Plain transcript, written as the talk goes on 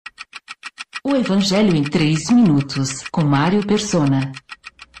O Evangelho em 3 minutos, com Mário Persona.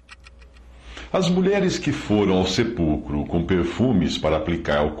 As mulheres que foram ao sepulcro com perfumes para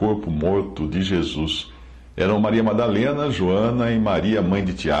aplicar ao corpo morto de Jesus eram Maria Madalena, Joana e Maria, mãe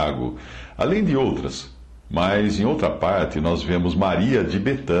de Tiago, além de outras. Mas, em outra parte, nós vemos Maria de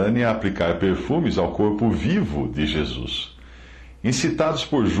Betânia aplicar perfumes ao corpo vivo de Jesus. Incitados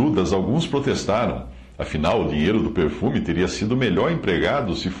por Judas, alguns protestaram. Afinal, o dinheiro do perfume teria sido melhor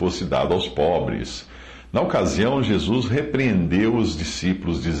empregado se fosse dado aos pobres. Na ocasião, Jesus repreendeu os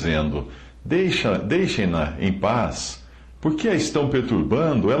discípulos, dizendo: Deixem-na em paz. Por que a estão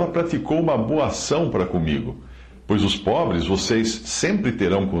perturbando? Ela praticou uma boa ação para comigo. Pois os pobres vocês sempre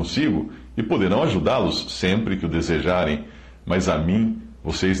terão consigo e poderão ajudá-los sempre que o desejarem, mas a mim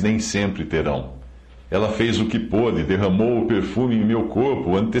vocês nem sempre terão. Ela fez o que pôde, derramou o perfume em meu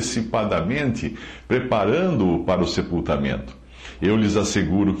corpo antecipadamente, preparando-o para o sepultamento. Eu lhes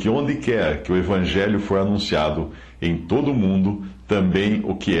asseguro que onde quer que o Evangelho for anunciado, em todo o mundo, também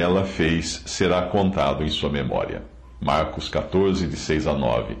o que ela fez será contado em sua memória. Marcos 14, de 6 a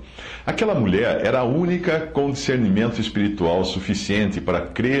 9. Aquela mulher era a única com discernimento espiritual suficiente para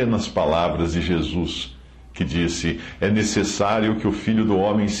crer nas palavras de Jesus, que disse: é necessário que o Filho do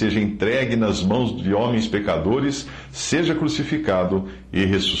Homem seja entregue nas mãos de homens pecadores, seja crucificado e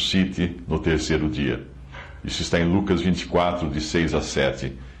ressuscite no terceiro dia. Isso está em Lucas 24, de 6 a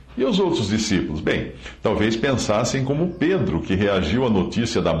 7. E os outros discípulos? Bem, talvez pensassem como Pedro, que reagiu à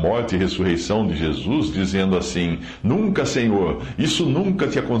notícia da morte e ressurreição de Jesus, dizendo assim: Nunca, Senhor, isso nunca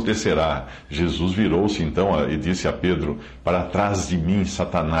te acontecerá. Jesus virou-se então e disse a Pedro: Para trás de mim,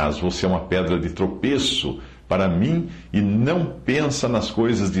 Satanás, você é uma pedra de tropeço para mim e não pensa nas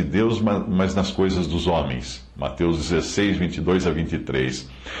coisas de Deus, mas nas coisas dos homens. Mateus 16, 22 a 23.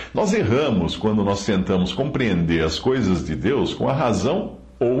 Nós erramos quando nós tentamos compreender as coisas de Deus com a razão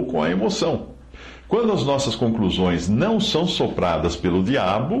ou com a emoção. Quando as nossas conclusões não são sopradas pelo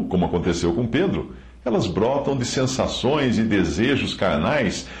diabo, como aconteceu com Pedro, elas brotam de sensações e desejos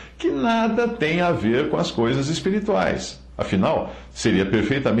carnais que nada têm a ver com as coisas espirituais. Afinal, seria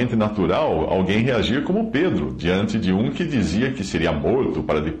perfeitamente natural alguém reagir como Pedro, diante de um que dizia que seria morto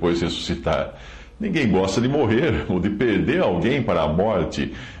para depois ressuscitar. Ninguém gosta de morrer ou de perder alguém para a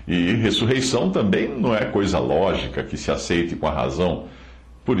morte, e ressurreição também não é coisa lógica que se aceite com a razão.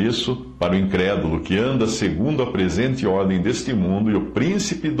 Por isso, para o incrédulo que anda segundo a presente ordem deste mundo e o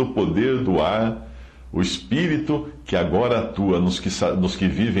príncipe do poder do ar, o Espírito que agora atua nos que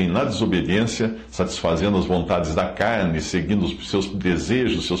vivem na desobediência, satisfazendo as vontades da carne, seguindo os seus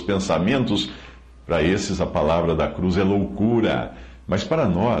desejos, seus pensamentos, para esses a palavra da cruz é loucura. Mas para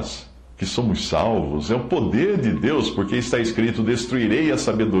nós, que somos salvos, é o poder de Deus, porque está escrito: destruirei a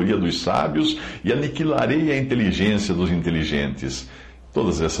sabedoria dos sábios e aniquilarei a inteligência dos inteligentes.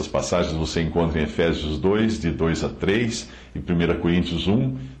 Todas essas passagens você encontra em Efésios 2, de 2 a 3, e 1 Coríntios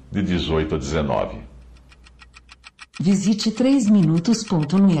 1, de 18 a 19. Visite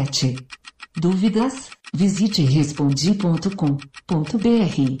 3minutos.net. Dúvidas? Visite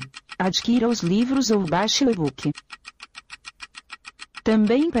respondi.com.br. Adquira os livros ou baixe o e-book.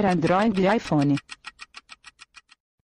 Também para Android e iPhone.